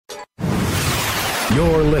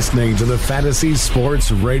You're listening to the Fantasy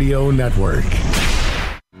Sports Radio Network.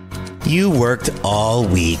 You worked all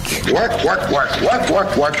week. Work.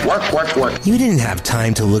 You didn't have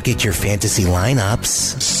time to look at your fantasy lineups.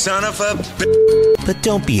 Son of a But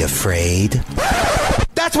don't be afraid.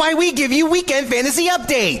 That's why we give you Weekend Fantasy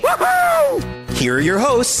Update. Woohoo! Here are your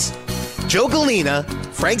hosts, Joe Galena,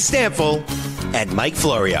 Frank Stanfill, and Mike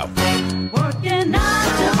Florio.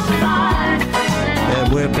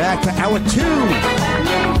 And we're back to hour 2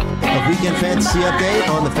 of Weekend Fantasy Update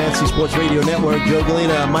on the Fantasy Sports Radio Network. Joe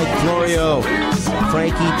Galena, Mike Florio,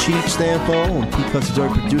 Frankie Chief Stanfill, and Pete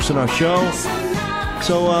Considori producing our show.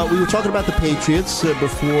 So we were talking about the Patriots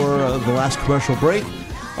before the last commercial break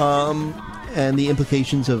and the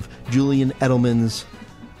implications of Julian Edelman's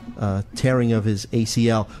tearing of his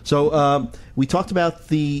ACL. So we talked about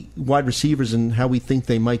the wide receivers and how we think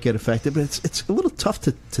they might get affected, but it's a little tough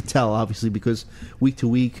to tell, obviously, because week to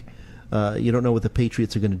week you don't know what the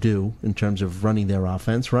Patriots are going to do in terms of running their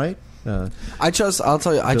offense, right? I trust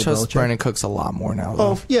Brandon Cooks a lot more now, though.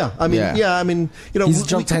 Oh, yeah. I mean, you know, he's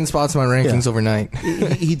jumped 10 spots in my rankings overnight.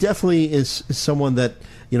 He definitely is someone that,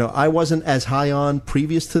 you know, I wasn't as high on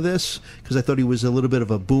previous to this because I thought he was a little bit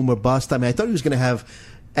of a boom or bust. I mean, I thought he was going to have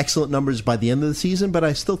excellent numbers by the end of the season, but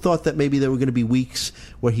I still thought that maybe there were going to be weeks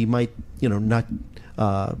where he might, might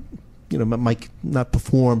not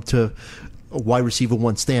perform to a wide receiver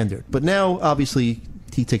one standard. But now, obviously,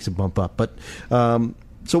 he takes a bump up. But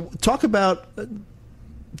so talk about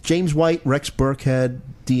James White, Rex Burkhead,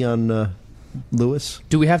 Dion Lewis.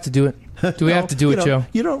 Do we have to do it? Do we have to do it, Joe?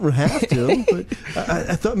 You don't have to. But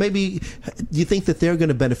I thought maybe. Do you think that they're going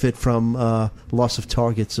to benefit from loss of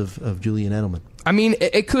targets of Julian Edelman? I mean,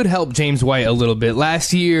 it could help James White a little bit.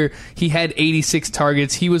 Last year, he had 86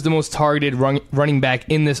 targets. He was the most targeted running back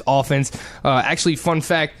in this offense. Actually, fun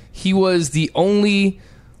fact, he was the only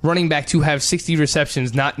running back to have 60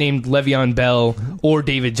 receptions, not named Le'Veon Bell or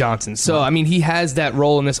David Johnson. So, I mean, he has that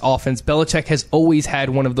role in this offense. Belichick has always had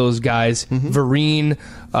one of those guys. Vereen,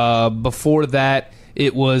 before that,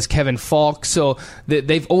 it was Kevin Falk. So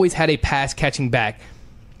they've always had a pass-catching back.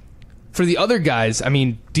 For the other guys, I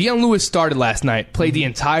mean, Dion Lewis started last night, played the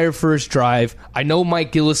entire first drive. I know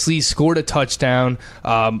Mike Gillislee scored a touchdown,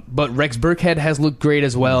 but Rex Burkhead has looked great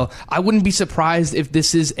as well. I wouldn't be surprised if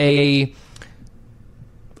this is a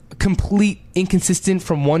complete inconsistent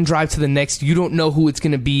from one drive to the next. You don't know who it's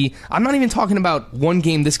going to be. I'm not even talking about one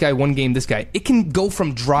game this guy, one game this guy. It can go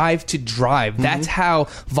from drive to drive. That's how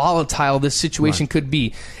volatile this situation could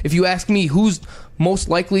be. If you ask me who's most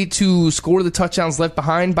likely to score the touchdowns left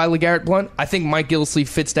behind by LeGarrette Blount, I think Mike Gillislee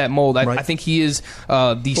fits that mold. I think he is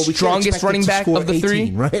the strongest running back of the 18,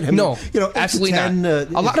 three. Right? I mean, no, absolutely 10, not.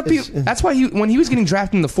 A lot of people. That's why when he was getting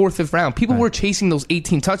drafted in the 4th, 5th round, people were chasing those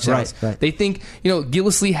 18 touchdowns. Right. They think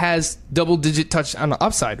Gillislee has double-digit touchdown on the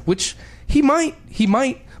upside, which he might.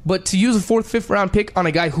 But to use a 4th, 5th round pick on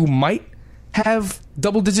a guy who might have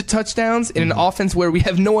double-digit touchdowns in an offense where we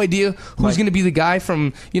have no idea who's going to be the guy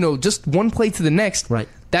from just one play to the next. Right.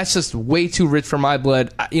 That's just way too rich for my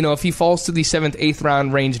blood. If he falls to the 7th, 8th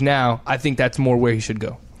round range now, I think that's more where he should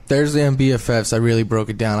go. There's the MBFFs. I really broke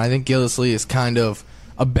it down. I think Gillislee is kind of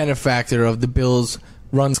a benefactor of the Bills'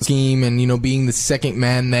 run scheme and being the second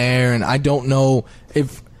man there. And I don't know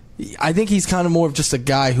if I think he's kind of more of just a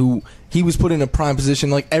guy who he was put in a prime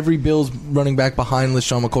position. Like every Bills running back behind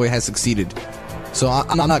LeSean McCoy has succeeded. So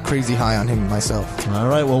I'm not crazy high on him myself. All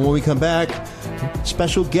right, well, when we come back,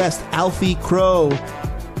 special guest Alfie Crow,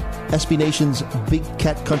 SB Nation's Big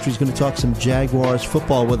Cat Country, is going to talk some Jaguars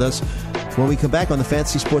football with us when we come back on the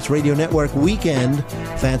Fantasy Sports Radio Network Weekend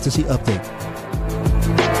Fantasy Update.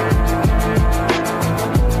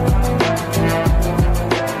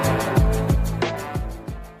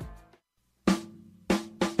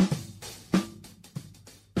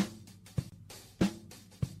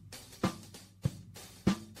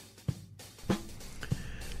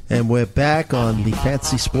 And we're back on the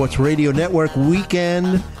Fantasy Sports Radio Network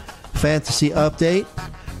Weekend Fantasy Update.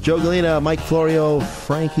 Joe Galena, Mike Florio,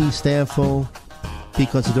 Frankie Stanfill, Pete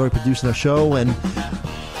Considori producing our show, and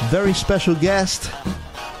very special guest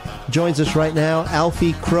joins us right now,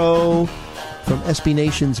 Alfie Crow from SB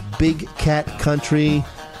Nation's Big Cat Country.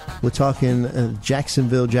 We're talking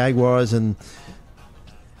Jacksonville Jaguars, and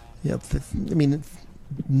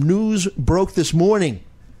news broke this morning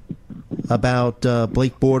about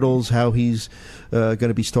Blake Bortles, how he's going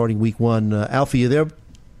to be starting week 1. Alfie, you there?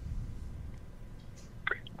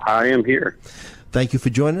 I am here. Thank you for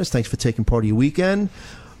joining us. Thanks for taking part of your weekend.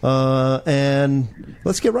 And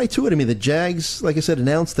let's get right to it. I mean, the Jags, like I said,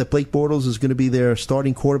 announced that Blake Bortles is going to be their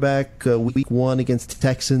starting quarterback week 1 against the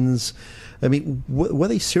Texans. I mean, were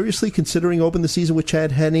they seriously considering opening the season with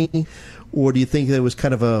Chad Henne, or do you think it was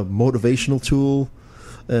kind of a motivational tool?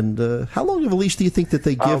 And how long of a leash do you think that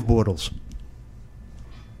they give Bortles?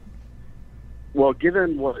 Well,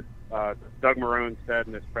 given what Doug Marrone said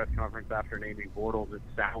in his press conference after naming Bortles, it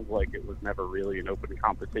sounds like it was never really an open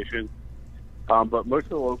competition. But most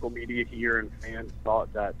of the local media here and fans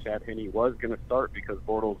thought that Chad Henne was going to start because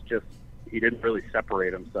Bortles he didn't really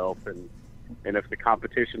separate himself. And if the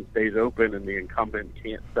competition stays open and the incumbent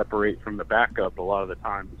can't separate from the backup, a lot of the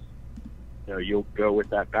times, you'll go with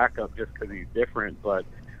that backup just because he's different. But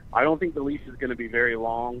I don't think the leash is going to be very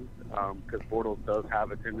long because Bortles does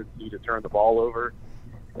have a tendency to turn the ball over,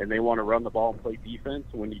 and they want to run the ball and play defense.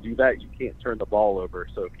 When you do that, you can't turn the ball over.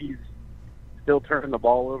 So if he's still turning the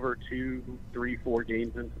ball over 2, 3, 4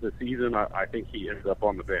 games into the season, I think he ends up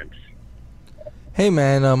on the bench. Hey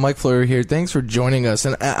man, Mike Fleury here. Thanks for joining us.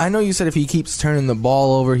 And I know you said if he keeps turning the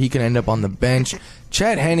ball over, he can end up on the bench.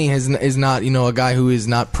 Chad Henne is not, a guy who is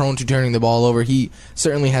not prone to turning the ball over. He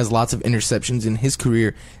certainly has lots of interceptions in his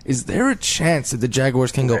career. Is there a chance that the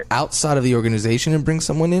Jaguars can go outside of the organization and bring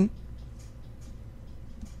someone in?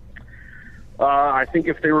 I think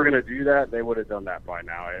if they were going to do that, they would have done that by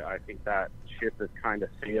now. I think that ship has kind of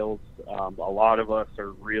sailed. A lot of us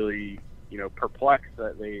are really, perplexed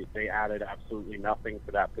that they added absolutely nothing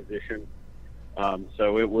to that position.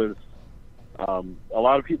 So it was a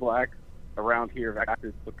lot of people around here have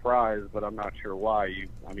acted surprised, but I'm not sure why.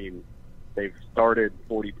 They've started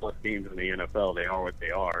 40-plus games in the NFL. They are what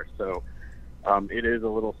they are. So it is a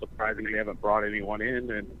little surprising they haven't brought anyone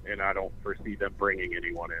in, and I don't foresee them bringing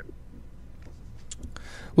anyone in.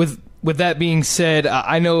 With that being said,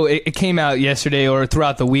 I know it came out yesterday or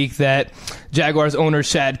throughout the week that Jaguars owner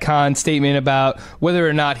Shad Khan's statement about whether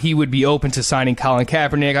or not he would be open to signing Colin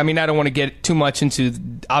Kaepernick. I don't want to get too much into,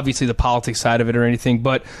 obviously, the politics side of it or anything,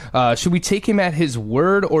 but should we take him at his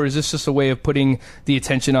word, or is this just a way of putting the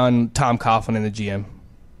attention on Tom Coughlin and the GM?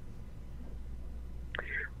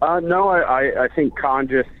 No, I think Khan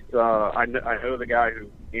just I know the guy who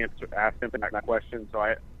asked him that question,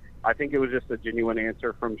 so I think it was just a genuine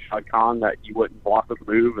answer from Shad Khan that he wouldn't block the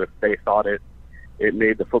move if they thought it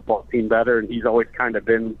made the football team better, and he's always kind of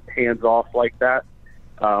been hands-off like that.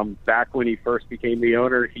 Back when he first became the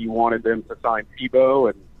owner, he wanted them to sign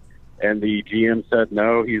Tebow, and the GM said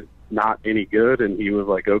no, he's not any good, and he was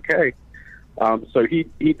like, okay. So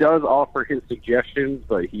he does offer his suggestions,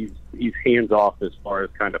 but he's hands-off as far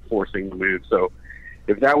as kind of forcing the move. So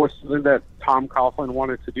if that was something that Tom Coughlin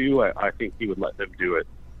wanted to do, I think he would let them do it.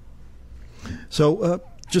 So,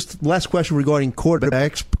 just last question regarding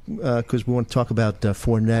quarterbacks, because we want to talk about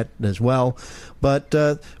Fournette as well. But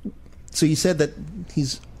so you said that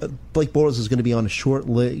Blake Bortles is going to be on a short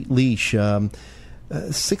leash.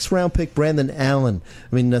 6th-round pick Brandon Allen.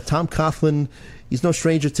 Tom Coughlin, he's no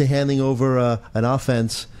stranger to handing over an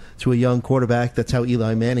offense to a young quarterback. That's how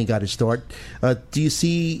Eli Manning got his start. Do you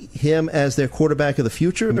see him as their quarterback of the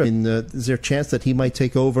future? Is there a chance that he might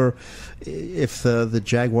take over if the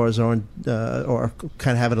Jaguars aren't or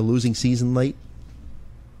kind of having a losing season late?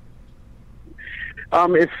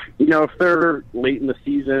 If they're late in the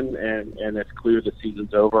season and it's clear the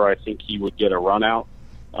season's over, I think he would get a run out,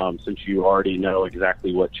 since you already know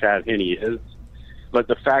exactly what Chad Henne is. But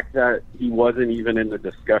the fact that he wasn't even in the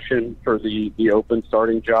discussion for the open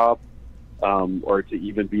starting job, or to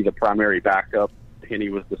even be the primary backup,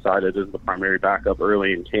 Henne was decided as the primary backup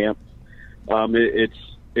early in camp.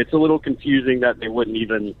 It's a little confusing that they wouldn't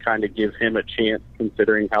even kind of give him a chance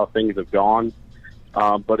considering how things have gone.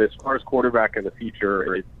 But as far as quarterback in the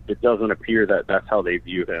future, it doesn't appear that that's how they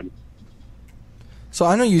view him. So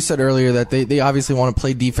I know you said earlier that they obviously want to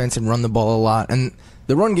play defense and run the ball a lot, and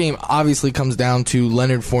the run game obviously comes down to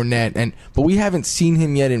Leonard Fournette, but we haven't seen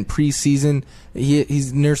him yet in preseason.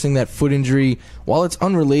 He's nursing that foot injury. While it's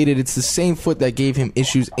unrelated, it's the same foot that gave him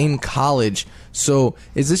issues in college. So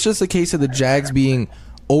is this just a case of the Jags being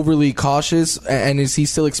overly cautious, and is he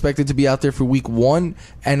still expected to be out there for week 1?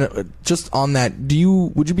 And just on that,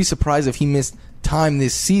 would you be surprised if he missed time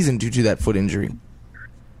this season due to that foot injury?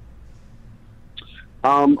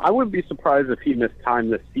 I wouldn't be surprised if he missed time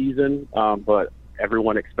this season, but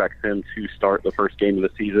everyone expects him to start the first game of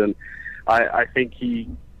the season. I think he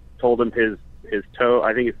told him his toe,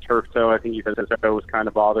 I think his turf toe, I think he said his toe was kind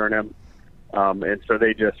of bothering him. And so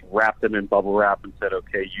they just wrapped him in bubble wrap and said,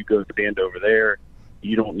 okay, you go stand over there.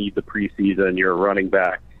 You don't need the preseason. You're a running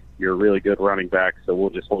back. You're a really good running back, so we'll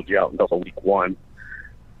just hold you out until week 1.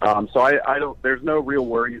 So I don't. There's no real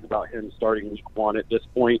worries about him starting week 1 at this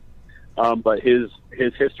point. But his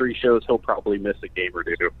history shows he'll probably miss a game or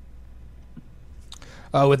two.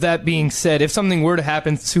 With that being said, if something were to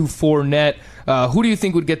happen to Fournette, who do you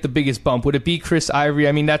think would get the biggest bump? Would it be Chris Ivory?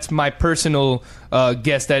 I mean, that's my personal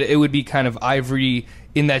guess that it would be kind of Ivory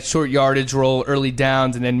in that short yardage role, early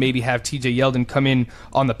downs, and then maybe have TJ Yeldon come in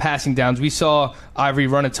on the passing downs. We saw Ivory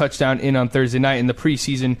run a touchdown in on Thursday night in the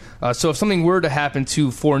preseason. So if something were to happen to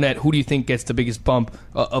Fournette, who do you think gets the biggest bump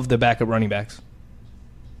of the backup running backs?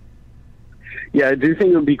 Yeah, I do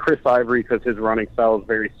think it would be Chris Ivory because his running style is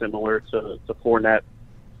very similar to Fournette.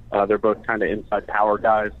 They're both kind of inside power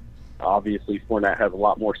guys. Obviously, Fournette has a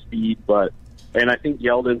lot more speed, and I think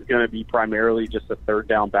Yeldon's going to be primarily just a third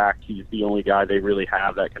down back. He's the only guy they really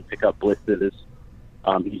have that can pick up blitzes.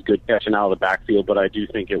 He's good catching out of the backfield, but I do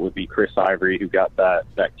think it would be Chris Ivory who got that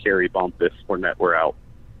carry bump if Fournette were out.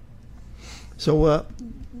 So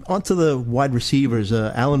on to the wide receivers.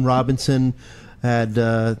 Allen Robinson had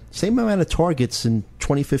same amount of targets in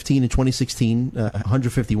 2015 and 2016,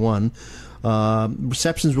 151.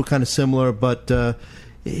 Receptions were kind of similar, but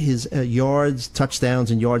his yards,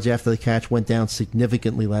 touchdowns, and yards after the catch went down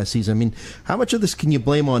significantly last season. I mean, how much of this can you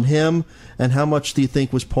blame on him, and how much do you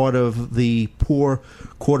think was part of the poor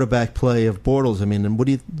quarterback play of Bortles? I mean, and what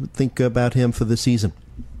do you think about him for this season?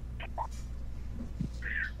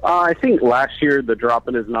 I think last year the drop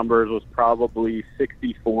in his numbers was probably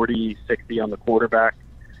 60-40, 60 on the quarterback.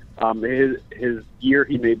 His year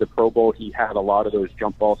he made the Pro Bowl, he had a lot of those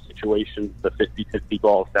jump ball situations, the 50-50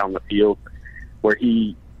 balls down the field, where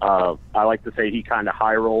he, I like to say he kind of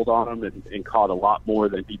high rolled on them and caught a lot more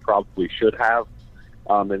than he probably should have.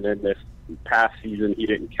 And then this past season, he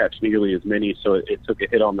didn't catch nearly as many, so it took a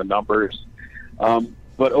hit on the numbers.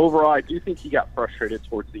 But overall, I do think he got frustrated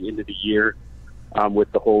towards the end of the year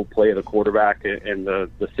with the whole play of the quarterback and the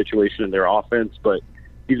situation in their offense. But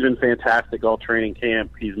he's been fantastic all training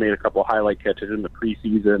camp. He's made a couple highlight catches in the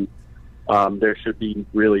preseason. There should be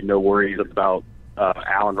really no worries about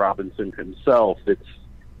Allen Robinson himself.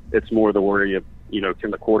 It's more the worry of,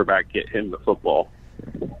 can the quarterback get him the football?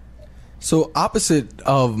 So opposite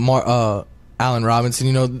of Allen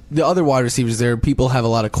Robinson, the other wide receivers there, people have a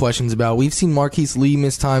lot of questions about. We've seen Marquise Lee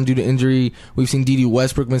miss time due to injury. We've seen D.D.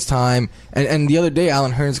 Westbrook miss time. And the other day,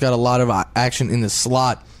 Allen Hurns got a lot of action in the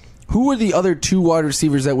slot. Who are the other two wide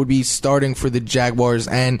receivers that would be starting for the Jaguars?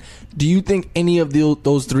 And do you think any of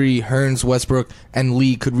those three, Hurns, Westbrook, and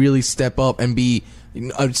Lee, could really step up and be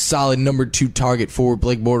a solid number 2 target for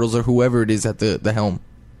Blake Bortles or whoever it is at the helm?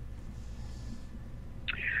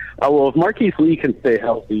 Well, if Marquise Lee can stay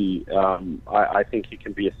healthy, I think he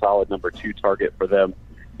can be a solid number 2 target for them.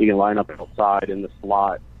 He can line up outside in the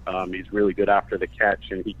slot. He's really good after the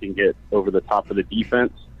catch, and he can get over the top of the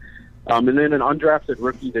defense. And then an undrafted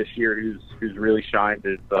rookie this year who's really shined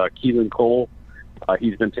is Keelan Cole.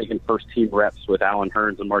 He's been taking first-team reps with Allen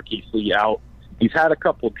Hurns and Marquise Lee out. He's had a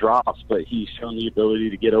couple drops, but he's shown the ability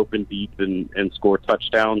to get open deep and score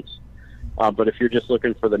touchdowns. But if you're just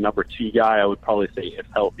looking for the number 2 guy, I would probably say, if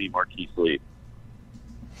healthy, Marquise Lee.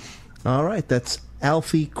 All right, that's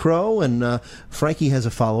Alfie Crow, and Frankie has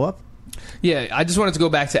a follow-up. Yeah, I just wanted to go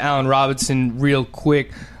back to Allen Robinson real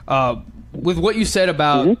quick. With what you said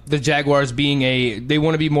about the Jaguars being they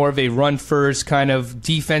want to be more of a run-first kind of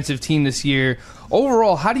defensive team this year,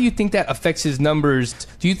 overall, how do you think that affects his numbers?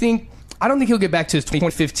 I don't think he'll get back to his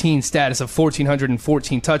 2015 status of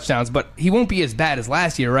 1,414 touchdowns, but he won't be as bad as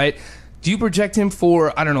last year, right? Do you project him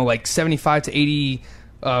for, 75 to 80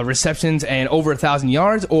 receptions and over 1,000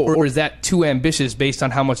 yards, or is that too ambitious based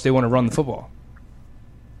on how much they want to run the football?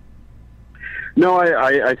 No,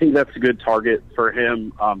 I think that's a good target for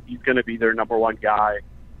him. He's going to be their number 1 guy.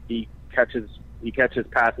 He catches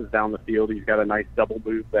passes down the field. He's got a nice double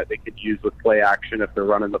move that they could use with play action if they're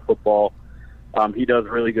running the football. He does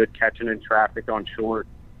really good catching in traffic on short.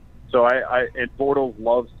 So and Bortles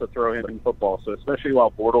loves to throw him in football. So especially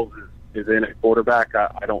while Bortles is in at quarterback,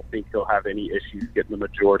 I don't think he'll have any issues getting the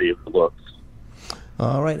majority of the looks.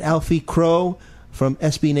 All right, Alfie Crow from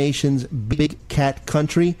SB Nation's Big Cat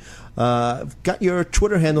Country. Got your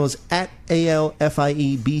Twitter handle is at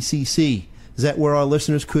ALFIEBCC. Is that where our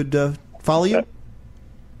listeners could follow you?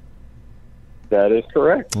 That is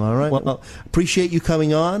correct. All right. Well, appreciate you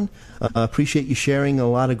coming on. Appreciate you sharing a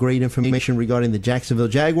lot of great information regarding the Jacksonville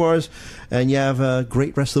Jaguars. And you have a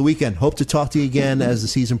great rest of the weekend. Hope to talk to you again as the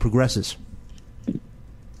season progresses.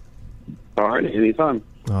 All right. Anytime.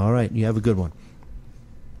 All right. You have a good one.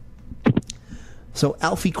 So,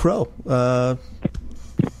 Alfie Crow.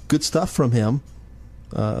 Good stuff from him.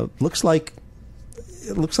 Looks like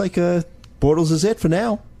Bortles is it for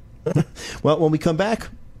now. Well, when we come back,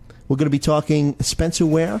 we're going to be talking Spencer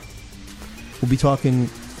Ware. We'll be talking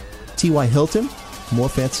T.Y. Hilton. More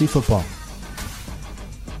fantasy football.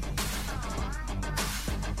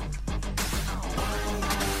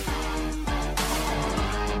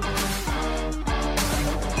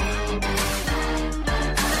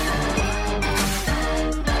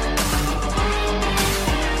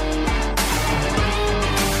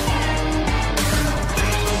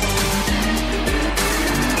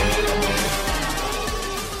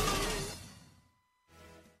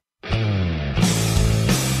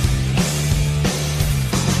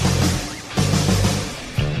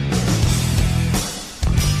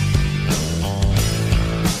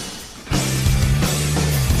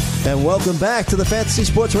 And welcome back to the Fantasy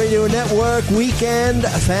Sports Radio Network Weekend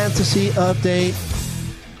Fantasy Update.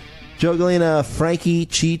 Joe Galena, Frankie,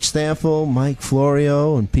 Cheech Stanfill, Mike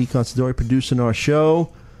Florio, and Pete Considori producing our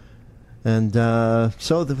show. And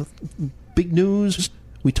so the big news,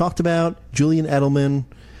 we talked about Julian Edelman.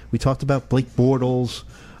 We talked about Blake Bortles.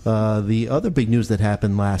 The other big news that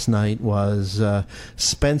happened last night was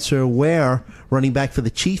Spencer Ware, running back for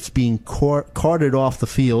the Chiefs, being carted off the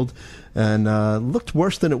field. And looked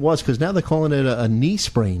worse than it was because now they're calling it a knee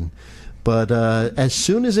sprain. But as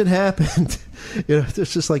soon as it happened,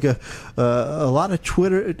 there's just like a lot of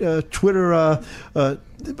Twitter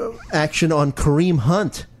action on Kareem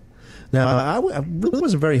Hunt. Now, I really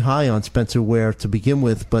wasn't very high on Spencer Ware to begin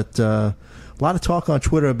with, but a lot of talk on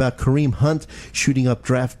Twitter about Kareem Hunt shooting up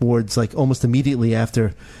draft boards like almost immediately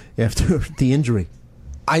after the injury.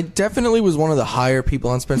 I definitely was one of the higher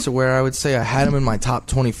people on Spencer Ware. I would say I had him in my top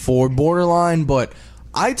 24 borderline, but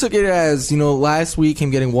I took it as, last week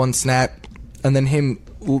him getting one snap, and then him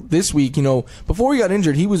this week, before he got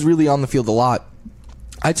injured, he was really on the field a lot.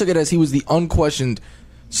 I took it as he was the unquestioned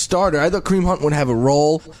starter. I thought Kareem Hunt would have a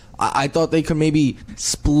role. I thought they could maybe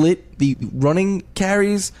split the running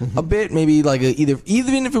carries a bit, maybe like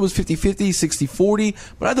even if it was 50-50,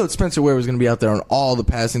 60-40, but I thought Spencer Ware was going to be out there on all the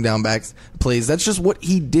passing down backs plays. That's just what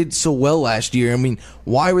he did so well last year. I mean,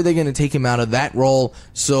 why were they going to take him out of that role?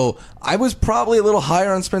 So I was probably a little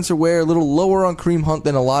higher on Spencer Ware, a little lower on Kareem Hunt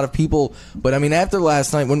than a lot of people. But I mean, after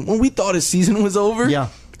last night, when we thought his season was over,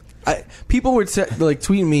 people were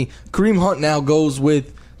tweeting me, Kareem Hunt now goes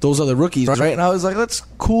with those other rookies, right? And I was like, let's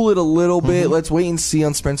cool it a little bit. Let's wait and see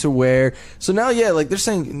on Spencer Ware. So now, they're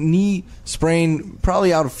saying knee sprain,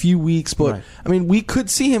 probably out a few weeks, but I mean, we could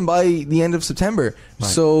see him by the end of September. Right.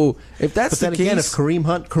 So if that's the case, again, if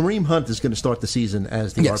Kareem Hunt is going to start the season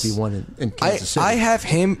as the RB1 in Kansas City, I have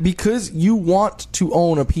him because you want to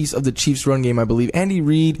own a piece of the Chiefs' run game. I believe Andy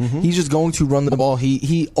Reid, he's just going to run the ball.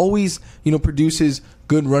 He always produces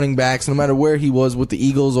good running backs, no matter where he was with the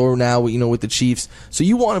Eagles or now with the Chiefs. So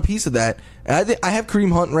you want a piece of that. And I have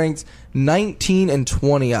Kareem Hunt ranked 19 and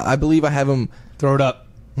 20. I believe I have him. Throw it up.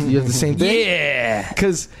 You have the same thing? Yeah.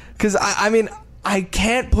 Because I mean, I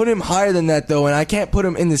can't put him higher than that, though, and I can't put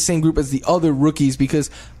him in the same group as the other rookies because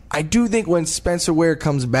I do think when Spencer Ware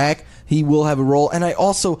comes back, he will have a role. And I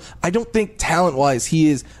don't think talent-wise he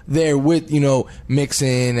is there with,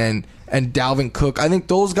 Mixon and Dalvin Cook. I think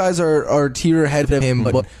those guys are a tier ahead of him,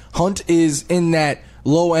 but Hunt is in that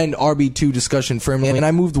low-end RB2 discussion for him, and I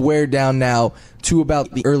moved Ware down now to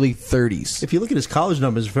about the early 30s. If you look at his college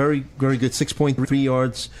numbers, very, very good, 6.3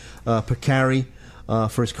 yards per carry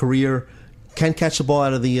for his career. Can catch the ball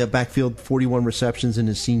out of the backfield, 41 receptions in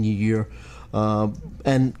his senior year.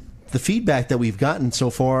 And the feedback that we've gotten so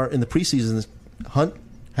far in the preseason is Hunt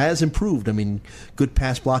has improved. I mean, good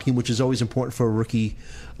pass blocking, which is always important for a rookie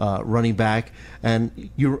running back. And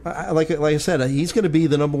like I said, he's going to be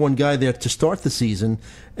the number one guy there to start the season.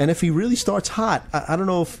 And if he really starts hot, I don't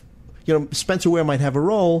know if Spencer Ware might have a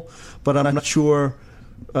role, but I'm not sure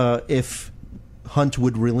if Hunt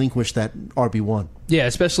would relinquish that RB1. Yeah,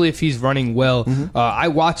 especially if he's running well. I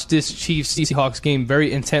watched this Chiefs-Seahawks game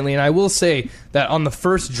very intently, and I will say that on the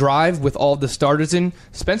first drive with all the starters in,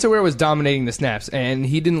 Spencer Ware was dominating the snaps, and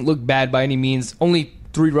he didn't look bad by any means. Only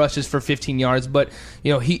 3 rushes for 15 yards, but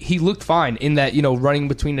he looked fine in that running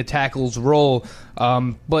between the tackles role.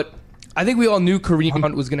 But I think we all knew Kareem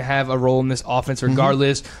Hunt was going to have a role in this offense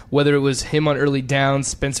regardless, whether it was him on early downs,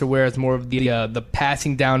 Spencer Ware as more of the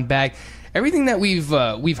passing down back. Everything that we've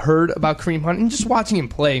heard about Kareem Hunt and just watching him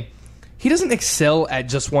play, he doesn't excel at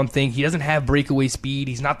just one thing. He doesn't have breakaway speed.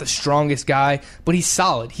 He's not the strongest guy, but he's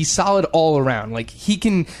solid. He's solid all around. Like he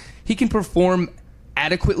can perform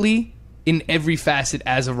adequately in every facet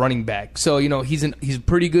as a running back. So, he's a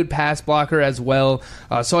pretty good pass blocker as well.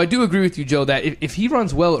 So I do agree with you, Joe, that if he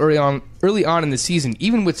runs well early on in the season,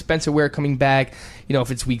 even with Spencer Ware coming back, if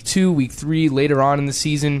it's week 2, week 3, later on in the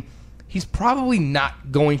season, he's probably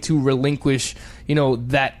not going to relinquish,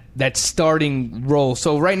 that starting role.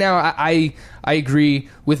 So right now, I agree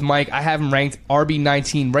with Mike. I have him ranked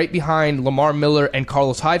RB19, right behind Lamar Miller and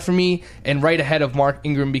Carlos Hyde for me, and right ahead of Mark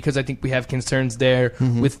Ingram because I think we have concerns there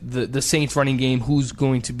with the Saints running game. Who's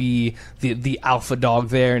going to be the alpha dog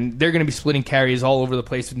there? And they're going to be splitting carries all over the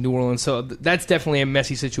place with New Orleans. So that's definitely a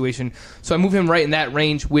messy situation. So I move him right in that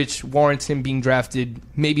range, which warrants him being drafted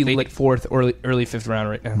maybe late 4th or early 5th round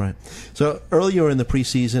right now. Right. So earlier in the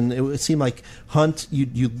preseason, it seemed like Hunt,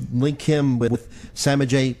 you link him with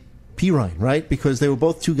Samaje Perine, right? Because they were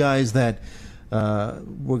both two guys that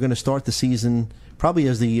were going to start the season probably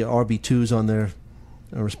as the RB2s on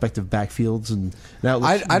respective backfields. And now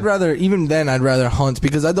I'd rather Hunt,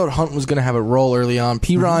 because I thought Hunt was going to have a role early on.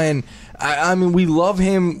 P. Ryan, I mean, we love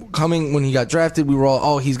him coming when he got drafted. We were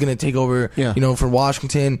all, he's going to take over, for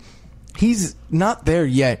Washington. He's not there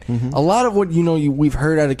yet. A lot of what we've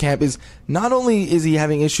heard out of camp is not only is he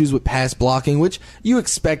having issues with pass blocking, which you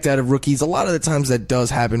expect out of rookies. A lot of the times that does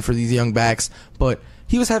happen for these young backs, but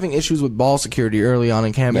he was having issues with ball security early on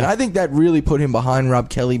in camp, and I think that really put him behind Rob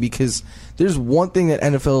Kelly, because there's one thing that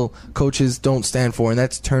NFL coaches don't stand for, and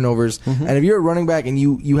that's turnovers. And if you're a running back and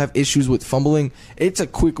you have issues with fumbling, it's a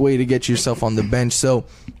quick way to get yourself on the bench. So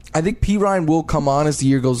I think P. Ryan will come on as the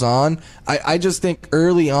year goes on. I just think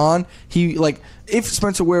early on, if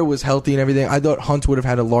Spencer Ware was healthy and everything, I thought Hunt would have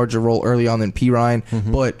had a larger role early on than P. Ryan.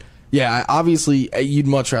 But, yeah, obviously, you'd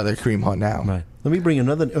much rather Kareem Hunt now. Right. Let me bring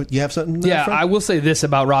another. You have something? Yeah, Frank? I will say this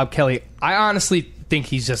about Rob Kelly. I honestly think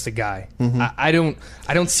he's just a guy. I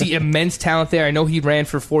don't see immense talent there. I know he ran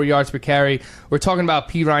for 4 yards per carry. We're talking about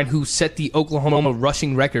P. Ryan, who set the Oklahoma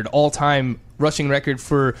rushing record, all-time rushing record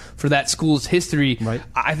for that school's history. Right.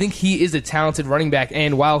 I think he is a talented running back,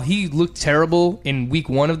 and while he looked terrible in week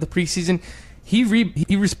 1 of the preseason,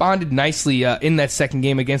 he responded nicely in that second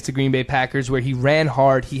game against the Green Bay Packers, where he ran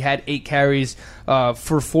hard. He had 8 carries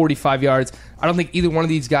for 45 yards. I don't think either one of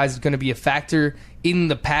these guys is going to be a factor in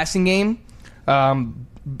the passing game.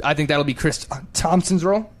 I think that'll be Chris Thompson's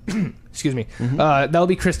role. Excuse me. That'll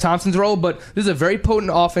be Chris Thompson's role, but this is a very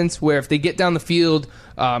potent offense where if they get down the field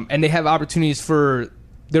and they have opportunities for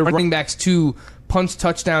their running backs to punch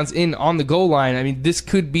touchdowns in on the goal line, I mean, this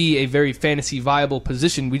could be a very fantasy viable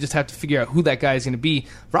position. We just have to figure out who that guy is going to be.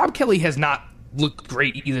 Rob Kelly has not looked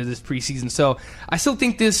great either this preseason, so I still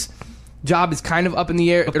think this job is kind of up in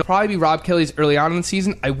the air. It'll probably be Rob Kelly's early on in the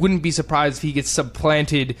season. I wouldn't be surprised if he gets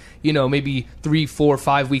supplanted, maybe 3, 4,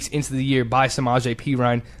 5 weeks into the year by Samaje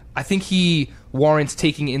Perine. I think he warrants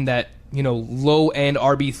taking in that, low-end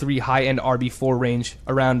RB3, high-end RB4 range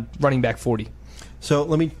around running back 40. So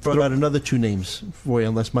let me throw out another 2 names for you,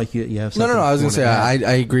 unless, Mike, you have something. No, I was going to say, I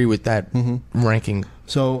agree with that ranking.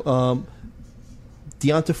 So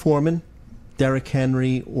Deonta Foreman, Derrick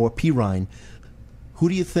Henry, or Perine, who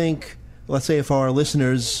do you think, let's say if our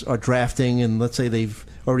listeners are drafting and let's say they've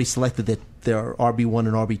already selected their RB1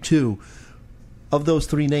 and RB2, of those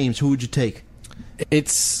 3 names, who would you take?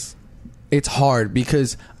 It's hard,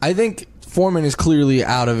 because I think Foreman is clearly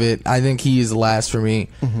out of it. I think he is last for me.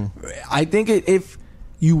 I think if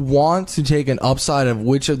you want to take an upside of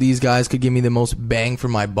which of these guys could give me the most bang for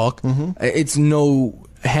my buck, it's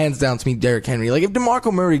hands down to me, Derrick Henry. Like, if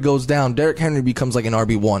DeMarco Murray goes down, Derrick Henry becomes like an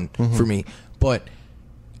RB1 for me. But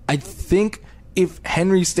I think if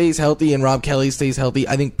Henry stays healthy and Rob Kelly stays healthy,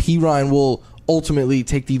 I think P. Ryan will ultimately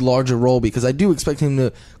take the larger role, because I do expect him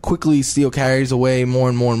to quickly steal carries away more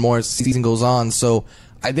and more and more as the season goes on. So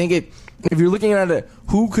I think if you're looking at it,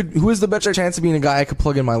 who is the better chance of being a guy I could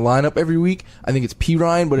plug in my lineup every week, I think it's P.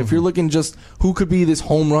 Ryan. But if you're looking just who could be this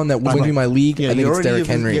home run that wins me my league, I think it's Derrick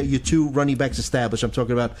Henry. Your 2 running backs established. I'm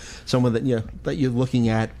talking about someone that that you're looking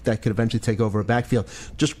at that could eventually take over a backfield.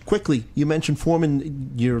 Just quickly, you mentioned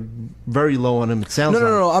Foreman. You're very low on him. It sounds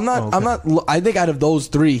no. I'm not. I'm not. I think out of those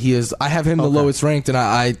 3, he is. I have him the lowest ranked, and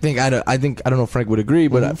I think I don't know if Frank would agree,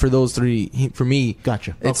 but for those 3, for me,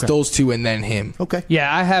 gotcha. It's those 2 and then him. Okay.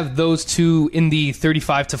 Yeah, I have those 2 in the 35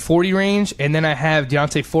 to 40 range, and then I have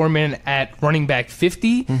Deonta Foreman at running back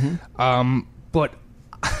 50. But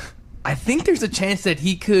I think there's a chance that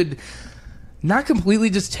he could not completely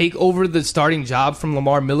just take over the starting job from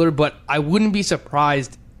Lamar Miller, but I wouldn't be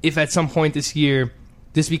surprised if at some point this year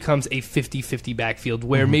this becomes a 50-50 backfield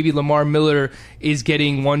where maybe Lamar Miller is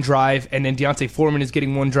getting 1 drive and then Deonta Foreman is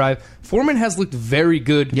getting 1 drive. Foreman has looked very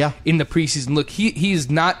good in the preseason. Look, he is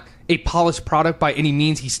not a polished product by any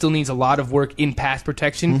means. He still needs a lot of work in pass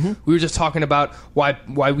protection. We were just talking about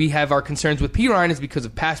why we have our concerns with P. Ryan is because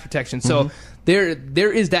of pass protection. So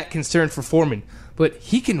there is that concern for Foreman. But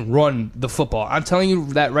he can run the football. I'm telling you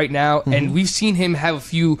that right now. And we've seen him have a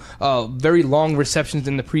few very long receptions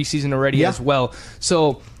in the preseason already as well.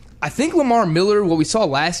 So I think Lamar Miller, what we saw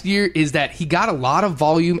last year is that he got a lot of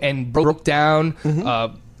volume and broke down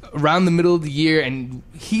around the middle of the year. And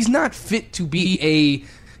he's not fit to be a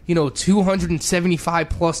 275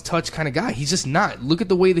 plus touch kind of guy. He's just not. Look at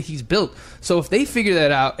the way that he's built. So if they figure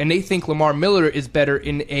that out and they think Lamar Miller is better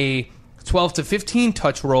in a 12 to 15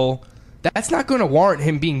 touch role, that's not going to warrant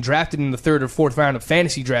him being drafted in the 3rd or 4th round of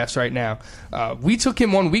fantasy drafts right now. We took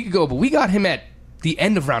him 1 week ago, but we got him at the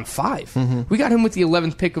end of round 5. We got him with the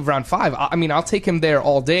 11th pick of round 5. I mean, I'll take him there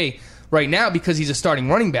all day right now because he's a starting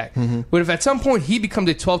running back. But if at some point he becomes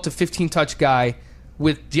a 12 to 15 touch guy,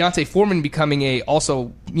 with Deontay Foreman becoming a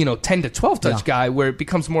also 10 to 12 touch guy, where it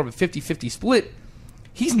becomes more of a 50-50 split,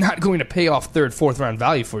 he's not going to pay off third, fourth round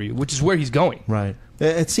value for you, which is where he's going. Right.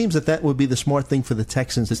 It seems that would be the smart thing for the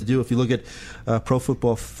Texans to do. If you look at Pro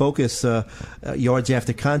Football Focus yards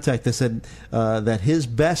after contact, they said that his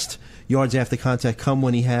best yards after contact come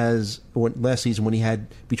when he has, or last season when he had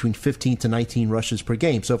between 15 to 19 rushes per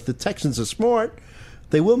game. So if the Texans are smart,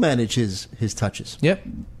 they will manage his touches. Yep.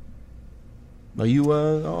 Are you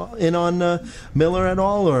in on Miller at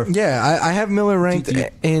all, or Yeah, I have Miller ranked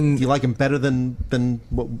in. do you like him better than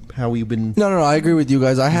how you've been? No, I agree with you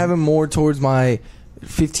guys. I have him more towards my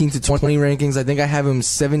 15 to 20 rankings. I think I have him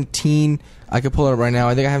 17. I could pull it up right now.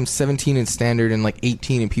 I think I have him 17 in standard and like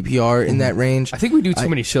 18 in PPR in that range. I think we do too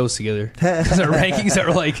many shows together because our rankings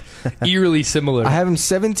are like eerily similar. I have him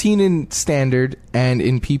 17 in standard and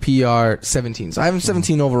in PPR 17. So I have him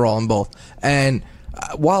 17 overall in both. And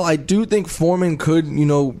while I do think Foreman could,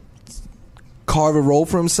 carve a role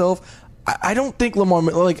for himself, I don't think Lamar,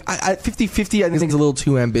 50-50, I think is a little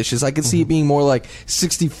too ambitious. I could see it being more like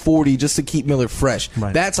 60-40 just to keep Miller fresh.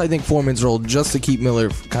 Right. That's, I think, Foreman's role, just to keep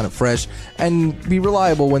Miller kind of fresh and be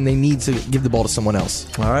reliable when they need to give the ball to someone else.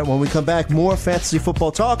 All right, when we come back, more fantasy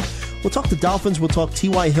football talk. We'll talk the Dolphins. We'll talk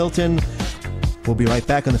T.Y. Hilton. We'll be right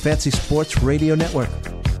back on the Fantasy Sports Radio Network.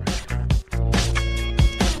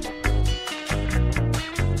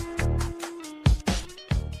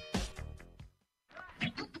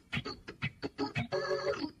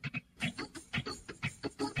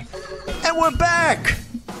 And we're back.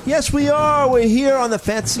 Yes, we are. We're here on the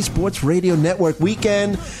Fantasy Sports Radio Network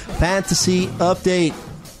Weekend Fantasy Update.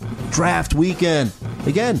 Draft Weekend.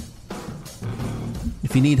 Again,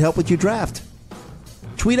 if you need help with your draft,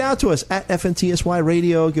 tweet out to us at FNTSY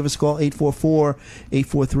Radio. Give us a call,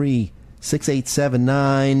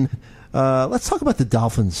 844-843-6879. Let's talk about the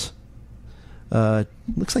Dolphins.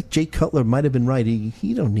 Looks like Jay Cutler might have been right.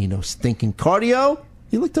 He don't need no stinking cardio.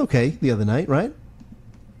 He looked okay the other night, right?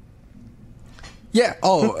 Yeah.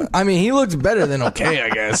 Oh, I mean, he looks better than okay, I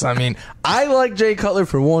guess. I mean, I like Jay Cutler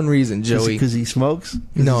for one reason, Joey. Because he smokes?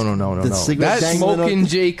 No. That's smoking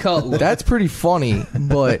Jay Cutler. That's pretty funny,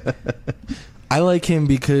 but I like him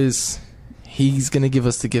because he's going to give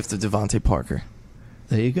us the gift of Devontae Parker.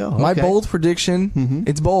 There you go. My Okay. bold prediction,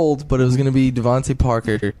 it's bold, but it was going to be Devontae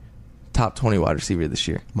Parker, top 20 wide receiver this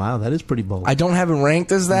year. Wow, that is pretty bold. I don't have him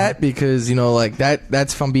ranked as that because,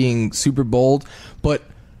 that's if I'm being super bold, but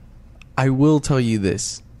I will tell you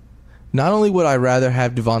this. Not only would I rather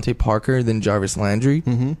have Devontae Parker than Jarvis Landry,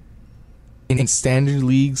 in standard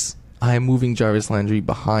leagues, I am moving Jarvis Landry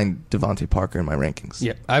behind Devontae Parker in my rankings.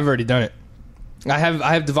 Yeah, I've already done it. I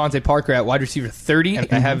have Devontae Parker at wide receiver 30, and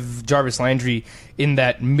I have Jarvis Landry in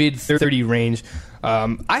that mid 30 range.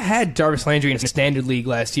 I had Jarvis Landry in a standard league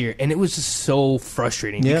last year, and it was just so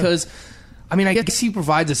frustrating because, I guess he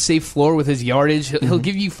provides a safe floor with his yardage. He'll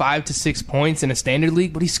give you 5 to 6 points in a standard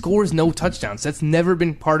league, but he scores no touchdowns. That's never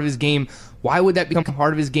been part of his game. Why would that become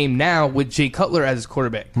part of his game now with Jay Cutler as his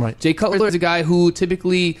quarterback? Right. Jay Cutler is a guy who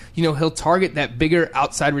typically, he'll target that bigger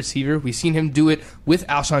outside receiver. We've seen him do it with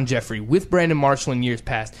Alshon Jeffrey, with Brandon Marshall in years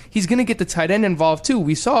past. He's going to get the tight end involved too.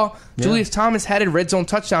 We saw Julius Thomas had a red zone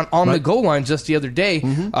touchdown on the goal line just the other day.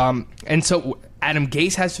 And so Adam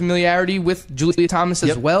Gase has familiarity with Julius Thomas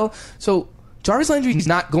as well. So Jarvis Landry is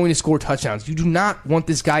not going to score touchdowns. You do not want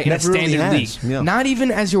this guy in a standard league. Yeah. Not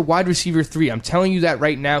even as your wide receiver 3. I'm telling you that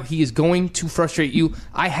right now. He is going to frustrate you.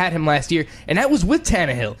 I had him last year, and that was with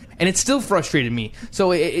Tannehill, and it still frustrated me.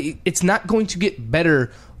 So it's not going to get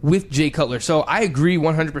better with Jay Cutler. So I agree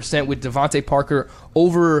 100% with Devontae Parker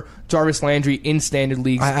over Jarvis Landry in standard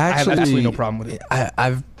leagues. I have absolutely no problem with it.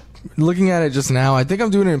 I've looking at it just now, I think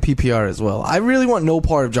I'm doing it in PPR as well. I really want no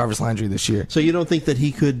part of Jarvis Landry this year. So you don't think that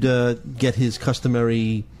he could get his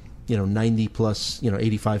customary, 90 plus,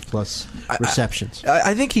 85 plus receptions?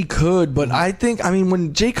 I think he could, but I think,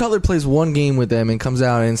 when Jay Cutler plays one game with them and comes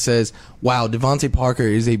out and says, wow, Devontae Parker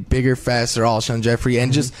is a bigger, faster Alshon Jeffrey,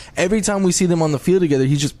 and just every time we see them on the field together,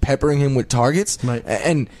 he's just peppering him with targets. Right.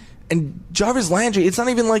 And Jarvis Landry, it's not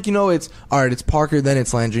even like, it's, all right, it's Parker, then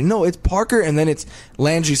it's Landry. No, it's Parker, and then it's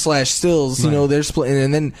Landry / Stills. Right. They're splitting.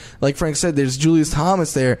 And then, like Frank said, there's Julius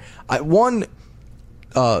Thomas there.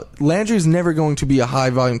 Landry's never going to be a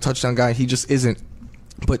high-volume touchdown guy. He just isn't.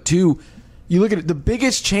 But two, you look at it, the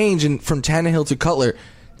biggest change from Tannehill to Cutler.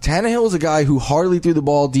 Tannehill was a guy who hardly threw the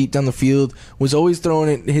ball deep down the field, was always throwing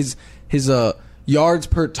it his yards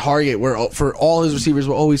per target for all his receivers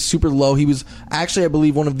were always super low. He was actually, I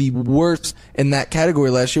believe, one of the worst in that category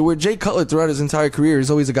last year, where Jay Cutler throughout his entire career is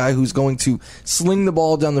always a guy who's going to sling the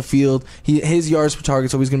ball down the field. His yards per target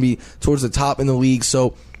is always going to be towards the top in the league.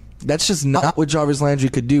 So That's just not what Jarvis Landry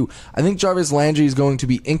could do. I think Jarvis Landry is going to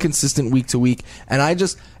be inconsistent week to week. And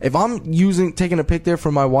if I'm taking a pick there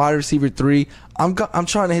for my wide receiver 3, I'm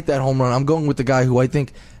trying to hit that home run. I'm going with the guy who I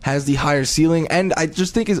think has the higher ceiling, and I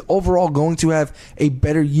just think is overall going to have a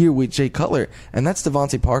better year with Jay Cutler, and that's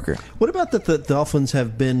Devontae Parker. What about the Dolphins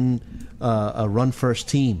have been a run-first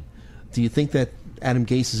team? Do you think that Adam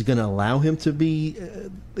Gase is going to allow him to be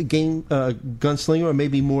a game gunslinger, or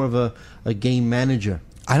maybe more of a game manager?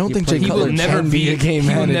 I don't think Jay Cutler can be a game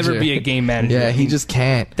manager. He will never be a game manager. Yeah, he just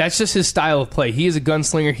can't. That's just his style of play. He is a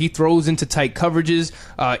gunslinger. He throws into tight coverages,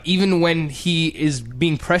 even when he is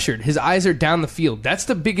being pressured. His eyes are down the field. That's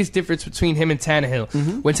the biggest difference between him and Tannehill.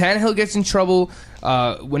 Mm-hmm. When Tannehill gets in trouble,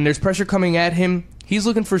 when there's pressure coming at him, he's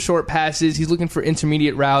looking for short passes. He's looking for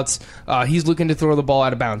intermediate routes. He's looking to throw the ball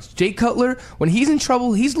out of bounds. Jay Cutler, when he's in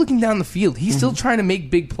trouble, he's looking down the field. He's still trying to make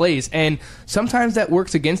big plays, and sometimes that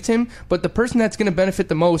works against him, but the person that's going to benefit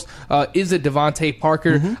the most is a Devontae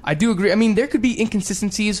Parker. Mm-hmm. I do agree. I mean, there could be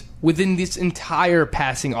inconsistencies within this entire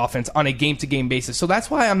passing offense on a game-to-game basis, so that's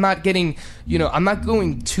why I'm not getting, I'm not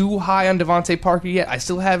going too high on Devontae Parker yet. I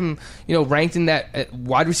still have him, ranked in that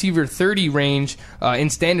wide receiver 30 range in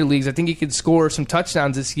standard leagues. I think he could score some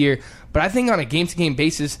touchdowns this year, but I think on a game-to-game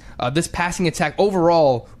basis, this passing attack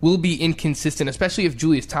overall will be inconsistent, especially if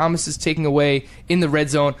Julius Thomas is taking away in the red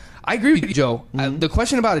zone. I agree with you, Joe. Mm-hmm. The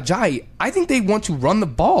question about Ajayi, I think they want to run the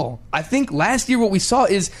ball. I think last year what we saw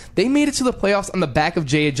is they made it to the playoffs on the back of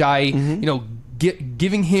Jay Ajayi,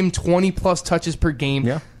 giving him 20-plus touches per game.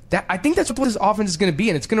 Yeah. I think that's what his offense is going to be,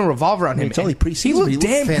 and it's going to revolve around him. It's only preseason. He looked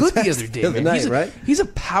damn good the other day. He's a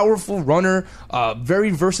powerful runner,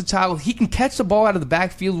 very versatile. He can catch the ball out of the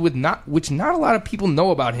backfield which not a lot of people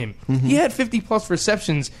know about him. Mm-hmm. He had 50-plus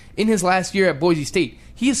receptions in his last year at Boise State.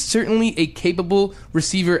 He is certainly a capable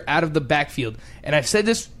receiver out of the backfield, and I've said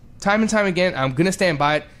this time and time again. I'm going to stand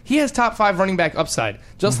by it. He has top 5 running back upside.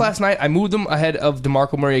 Just last night, I moved him ahead of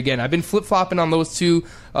DeMarco Murray again. I've been flip-flopping on those two.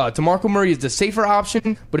 DeMarco Murray is the safer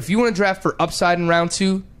option, but if you want to draft for upside in round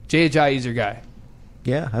 2, Jay Ajayi is your guy.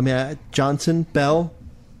 Yeah, I mean, Johnson, Bell,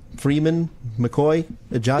 Freeman, McCoy,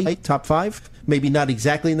 Ajayi, top 5. Maybe not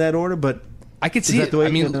exactly in that order, but I could see it. I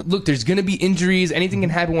mean, look, there's going to be injuries. Anything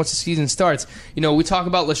can happen once the season starts. We talk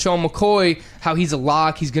about LaShawn McCoy, how he's a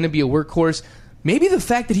lock. He's going to be a workhorse. Maybe the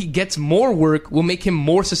fact that he gets more work will make him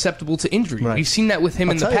more susceptible to injury. Right. We've seen that with him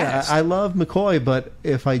in the past. I love McCoy, but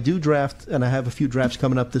if I do draft, and I have a few drafts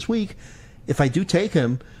coming up this week, if I do take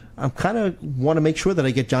him, I kind of want to make sure that I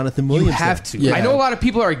get Jonathan Williams. You have to. Yeah. I know a lot of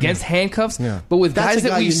people are against handcuffs, but with guys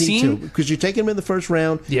that we've seen, because you're taking him in the first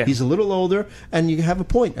round, he's a little older, and you have a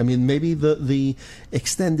point. I mean, maybe the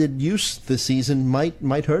extended use this season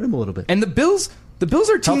might hurt him a little bit. And the Bills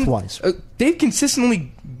are team health-wise. They've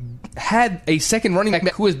consistently had a second running back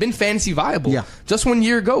who has been fantasy viable. Yeah. Just 1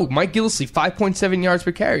 year ago, Mike Gillislee, 5.7 yards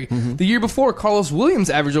per carry. Mm-hmm. The year before, Carlos Williams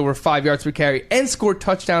averaged over 5 yards per carry and scored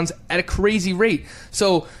touchdowns at a crazy rate.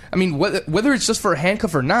 So, I mean, whether it's just for a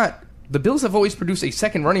handcuff or not, the Bills have always produced a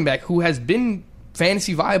second running back who has been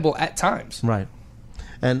fantasy viable at times. Right.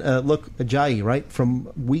 And look, Ajayi, right?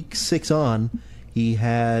 From week 6 on, he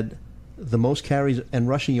had the most carries and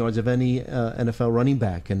rushing yards of any NFL running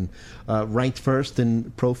back, and ranked first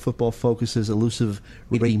in Pro Football Focus's elusive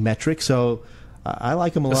rating metric. So I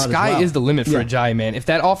like him a lot as well. The sky is the limit for Ajayi, man. If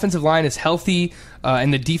that offensive line is healthy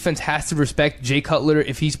and the defense has to respect Jay Cutler,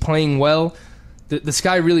 if he's playing well, the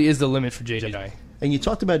sky really is the limit for Jay Ajayi. And you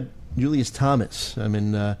talked about Julius Thomas. I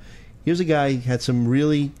mean, here's a guy who had some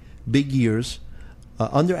really big years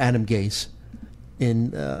under Adam Gase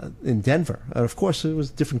in Denver. Of course, it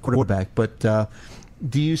was a different quarterback, but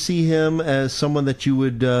do you see him as someone that you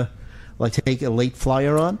would like take a late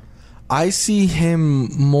flyer on? I see him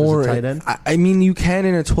more. As a tight end? I mean, you can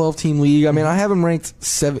in a 12-team league. I mean, I have him ranked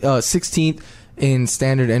 16th in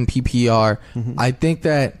standard and PPR. Mm-hmm. I think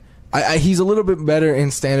that he's a little bit better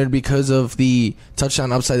in standard because of the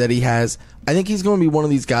touchdown upside that he has. I think he's going to be one of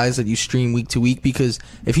these guys that you stream week to week, because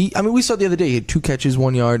we saw the other day he had 2 catches,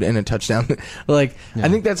 1 yard, and a touchdown. I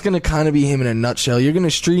think that's going to kind of be him in a nutshell. You're going to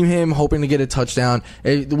stream him hoping to get a touchdown.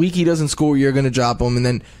 The week he doesn't score, you're going to drop him,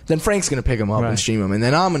 and then Frank's going to pick him up and stream him, and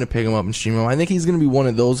then I'm going to pick him up and stream him. I think he's going to be one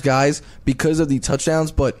of those guys because of the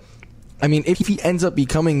touchdowns. But I mean, if he ends up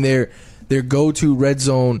becoming their go-to red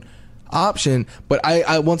zone option, but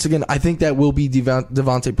I once again, I think that will be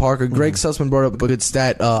Devontae Parker. Greg Sussman brought up a good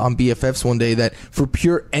stat on BFFs one day that for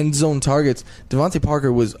pure end zone targets, Devontae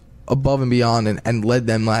Parker was above and beyond and led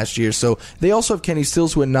them last year. So they also have Kenny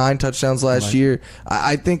Stills, who had 9 touchdowns last year.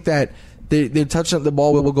 I think that they're touching the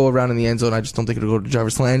ball will go around in the end zone. I just don't think it'll go to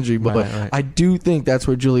Jarvis Landry. But Right. I do think that's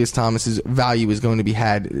where Julius Thomas's value is going to be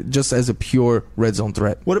had, just as a pure red zone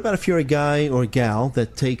threat. What about if you're a guy or a gal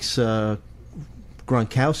that takes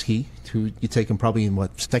Gronkowski, who you take him probably in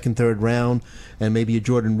second, third round, and maybe a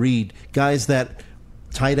Jordan Reed, guys that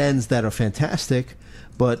tight ends that are fantastic,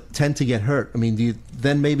 but tend to get hurt. I mean,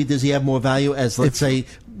 does he have more value as, let's say,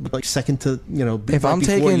 like second to If I'm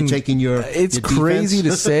taking your it's your crazy to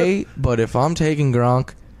defense? say, but if I'm taking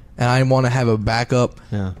Gronk and I want to have a backup,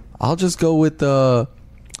 Yeah. I'll just go with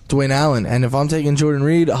Dwayne Allen. And if I'm taking Jordan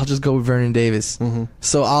Reed, I'll just go with Vernon Davis. Mm-hmm.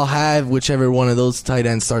 So I'll have whichever one of those tight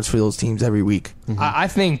ends starts for those teams every week. I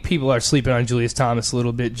think people are sleeping on Julius Thomas a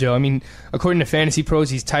little bit, Joe. I mean, according to Fantasy Pros,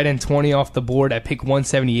 he's tight end 20 off the board at pick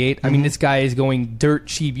 178. I mean, this guy is going dirt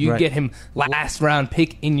cheap. You Right. get him last round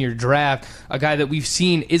pick in your draft, a guy that we've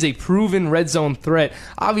seen is a proven red zone threat.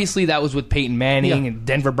 Obviously, that was with Peyton Manning and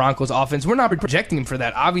Denver Broncos offense. We're not projecting him for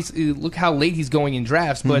that. Obviously, look how late he's going in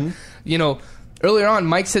drafts. But, earlier on,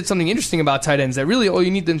 Mike said something interesting about tight ends, that really all you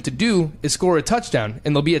need them to do is score a touchdown,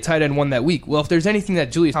 and they'll be a tight end one that week. Well, if there's anything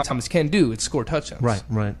that Julius Thomas can do, it's score touchdowns.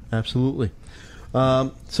 Right, absolutely.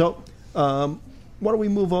 So, why don't we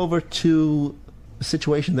move over to a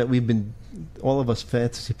situation that all of us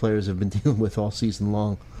fantasy players have been dealing with all season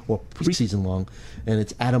long, or preseason long, and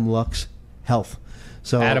it's Adam Luck's health.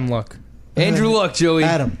 So Adam Luck. Andrew Luck, Joey.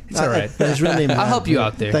 Adam. It's all right. His real name is I'll Adam. help you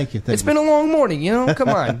out there. Thank you. It's been a long morning, Come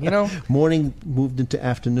on, Morning moved into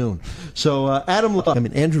afternoon. So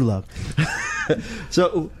Andrew Luck.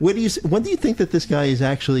 So when do you think that this guy is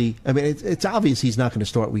actually? I mean, it's obvious he's not going to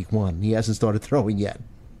start week 1. He hasn't started throwing yet.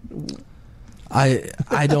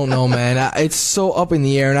 I don't know, man. It's so up in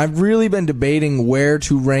the air, and I've really been debating where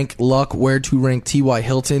to rank Luck, where to rank T.Y.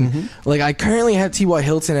 Hilton. Like, I currently have T.Y.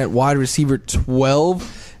 Hilton at wide receiver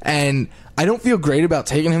 12, and I don't feel great about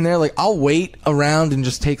taking him there. Like, I'll wait around and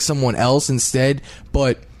just take someone else instead,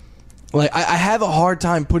 but like I have a hard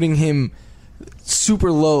time putting him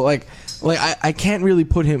super low. Like I can't really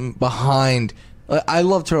put him behind. I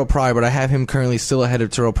love Terrell Pryor, but I have him currently still ahead of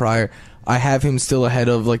Terrell Pryor. I have him still ahead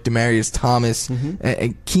of like Demaryius Thomas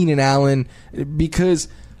and Keenan Allen, because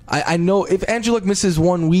I know if Andrew Luck misses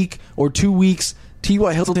 1 week or 2 weeks,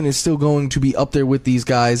 T.Y. Hilton is still going to be up there with these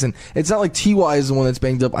guys, and it's not like T.Y. is the one that's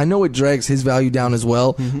banged up. I know it drags his value down as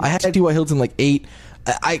well. I had T.Y. Hilton like 8.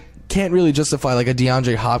 I can't really justify like a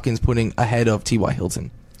DeAndre Hopkins putting ahead of T.Y.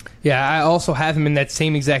 Hilton. Yeah, I also have him in that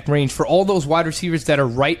same exact range. For all those wide receivers that are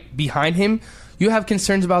right behind him, you have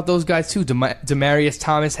concerns about those guys too. Demaryius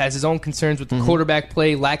Thomas has his own concerns with the quarterback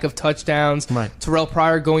play, lack of touchdowns. Right. Terrell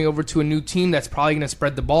Pryor going over to a new team that's probably going to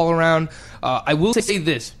spread the ball around. I will say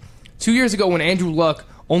this. 2 years ago when Andrew Luck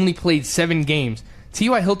only played 7 games,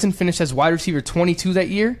 T.Y. Hilton finished as wide receiver 22 that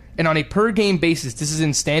year, and on a per-game basis, this is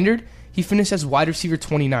in standard, he finished as wide receiver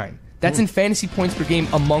 29. That's in fantasy points per game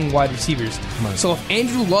among wide receivers. Right. So if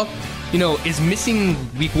Andrew Luck, is missing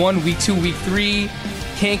week 1, week 2, week 3,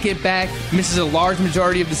 can't get back, misses a large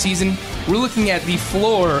majority of the season, we're looking at the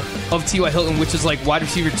floor of T.Y. Hilton, which is like wide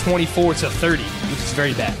receiver 24 to 30, which is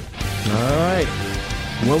very bad. All right.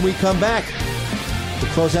 When we come back,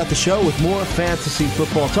 we'll close out the show with more fantasy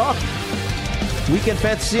football talk. Weekend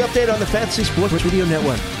Fantasy Update on the Fantasy Sports Radio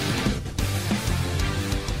Network.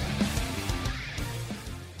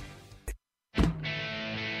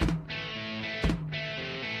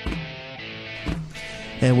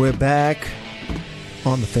 And we're back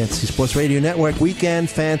on the Fantasy Sports Radio Network. Weekend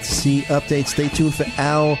Fantasy Update. Stay tuned for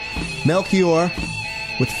Al Melchior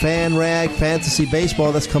with Fan Rag Fantasy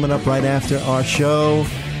Baseball. That's coming up right after our show.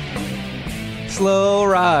 Slow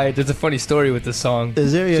Ride. There's a funny story with this song.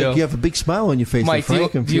 Is there? Joe. You have a big smile on your face, Mike,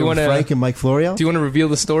 Frank. do you wanna- Frank and Mike Florio? Do you want to reveal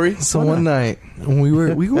the story? So one night we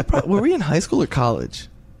were were we in high school or college?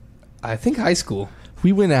 I think high school.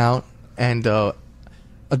 We went out and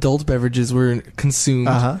adult beverages were consumed,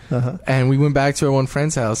 and we went back to our one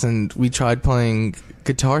friend's house and we tried playing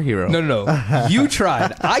Guitar Hero. No. You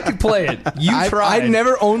tried. I could play it. You tried. I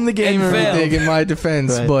never owned the game And or anything failed. in my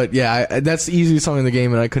defense, Right. but yeah, that's the easiest song in the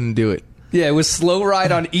game, and I couldn't do it. Yeah, it was Slow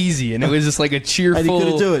Ride on Easy, and it was just like a cheerful, And he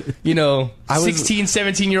couldn't do it. 16,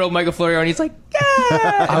 17-year-old Michael Florio, and he's like,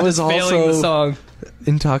 yeah! I was failing the also song.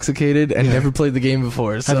 intoxicated and never played the game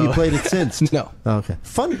before. So. Have you played it since? No. Oh, okay.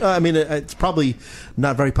 Fun. It's probably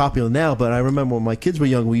not very popular now, but I remember when my kids were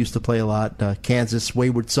young, we used to play a lot. Kansas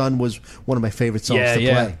Wayward Son was one of my favorite songs to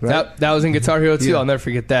play. Right? That was in Guitar Hero too. Yeah. I'll never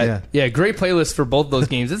forget that. Yeah, great playlist for both those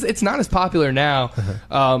games. It's not as popular now.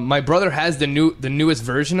 My brother has the newest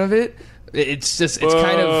version of it. It's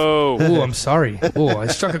kind of. Oh, I'm sorry. Oh, I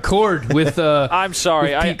struck a chord with. I'm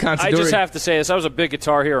sorry. with Pete I Considori. just have to say this. I was a big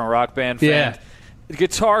Guitar Hero and Rock Band fan. Yeah.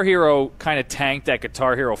 Guitar Hero kind of tanked at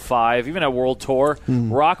Guitar Hero 5, even at World Tour.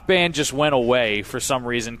 Rock Band just went away for some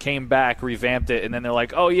reason, came back, revamped it, and then they're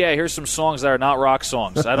like, oh, yeah, here's some songs that are not rock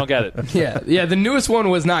songs. I don't get it. Yeah. The newest one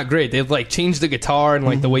was not great. They've like changed the guitar and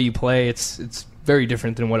like the way you play. It's very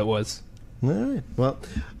different than what it was. All right.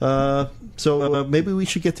 Well, so maybe we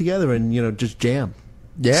should get together and just jam.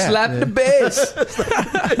 Yeah. Slap the bass.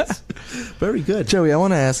 Very good. Joey, I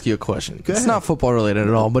want to ask you a question. Go It's ahead. not football related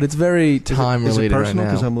at all, but it's very time Is it related right personal?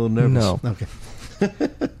 now. Because I'm a little nervous. No.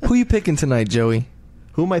 Okay. Who you picking tonight, Joey?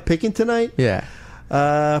 Who am I picking tonight? Yeah.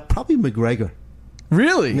 Probably McGregor.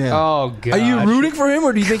 Really? Yeah. Oh, God. Are you rooting for him,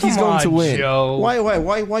 or do you think he's Come going on, to win? Joe.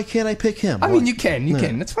 Why can't I pick him? I mean, you can. You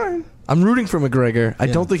can. That's fine. I'm rooting for McGregor. I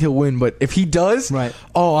don't think he'll win, but if he does, Right.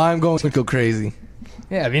 I'm going to go crazy.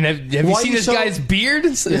 Yeah, I mean, have you Why seen you this so- guy's beard?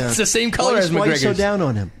 It's the same color as Why are you so McGregor's. down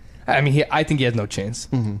on him? I mean, I think he has no chance.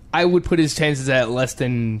 I would put his chances at less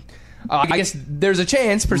than. I guess there's a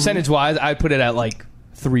chance, percentage-wise. I'd put it at like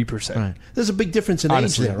 3%. Right. There's a big difference in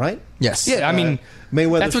Honestly. age there, right? Yes. Yeah, I mean,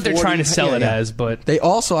 Mayweather's that's what they're 40. trying to sell it Yeah. as. But They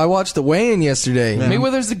also, I watched the weigh-in yesterday.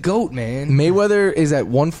 Mayweather's the GOAT, man. Mayweather is at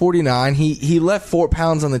 149. He left 4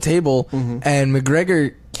 pounds on the table, and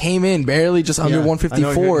McGregor came in barely just under Yeah, I know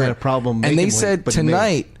 154. he had a problem and making they weight, said but he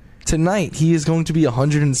made tonight he is going to be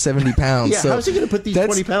 170 pounds. Yeah, so how's he going to put these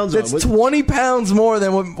that's- 20 pounds on? That's What- 20 pounds more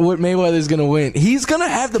than what Mayweather's going to win. He's going to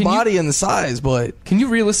have the Can you- body and the size, but Can you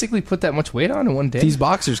realistically put that much weight on in one day? these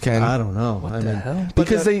boxers can. I don't know. What the hell?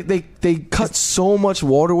 Because they cut so much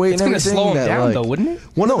water weight It's and going to everything. slow him that, down, like- though, wouldn't it?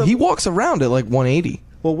 No, he walks around at like 180.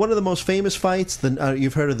 Well, one of the most famous fights,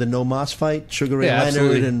 you've heard of the No Mas fight, Sugar Ray Yeah, Leonard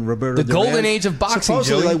absolutely. and Roberto The Duran. golden age of boxing,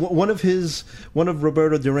 Supposedly, Joey. like one of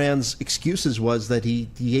Roberto Duran's excuses was that he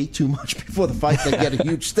ate too much before the fight. They get a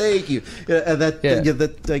huge steak. Maybe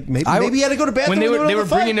he had to go to bed When they were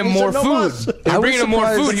bringing him more food. They I were was bringing him more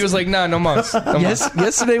surprised- food. He was like, nah, no mas. No mas.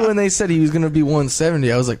 Yesterday when they said he was going to be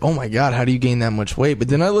 170, I was like, oh my God, how do you gain that much weight? But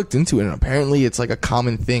then I looked into it, and apparently it's like a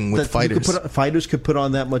common thing with fighters. Fighters could put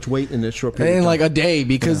on that much weight in a short period In of time. like a day,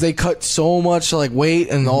 because they cut so much like weight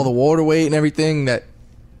and all the water weight and everything that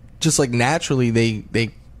just like naturally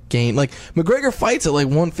they gain. Like McGregor fights at like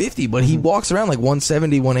 150, but he walks around like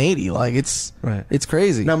 170, 180. Like it's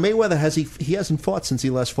crazy. Now Mayweather he hasn't fought since he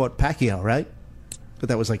last fought Pacquiao, right? But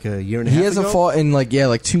that was like a year and a half he hasn't ago? fought in like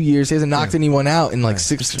 2 years. He hasn't knocked anyone out in like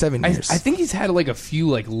 6 or 7 years. I think he's had like a few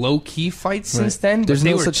like low key fights since then. But There's they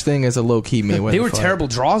no were, such thing as a low key Mayweather. They were fight. terrible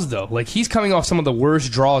draws though. Like he's coming off some of the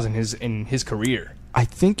worst draws in his career. I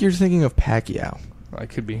think you're thinking of Pacquiao. I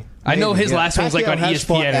could be. I know his yeah. last one was like Pacquiao on has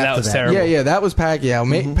fought ESPN, and that after was that. terrible. Yeah, that was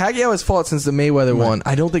Pacquiao. Pacquiao has fought since the Mayweather one.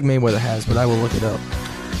 I don't think Mayweather has, but I will look it up.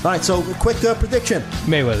 All right, so quick prediction.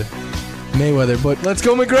 Mayweather. Mayweather, but let's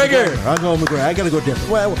go McGregor. I'll go McGregor. I got to go different.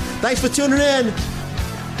 Well, thanks for tuning in,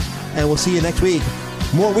 and we'll see you next week.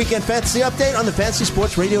 More Weekend Fantasy Update on the Fantasy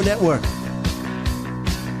Sports Radio Network.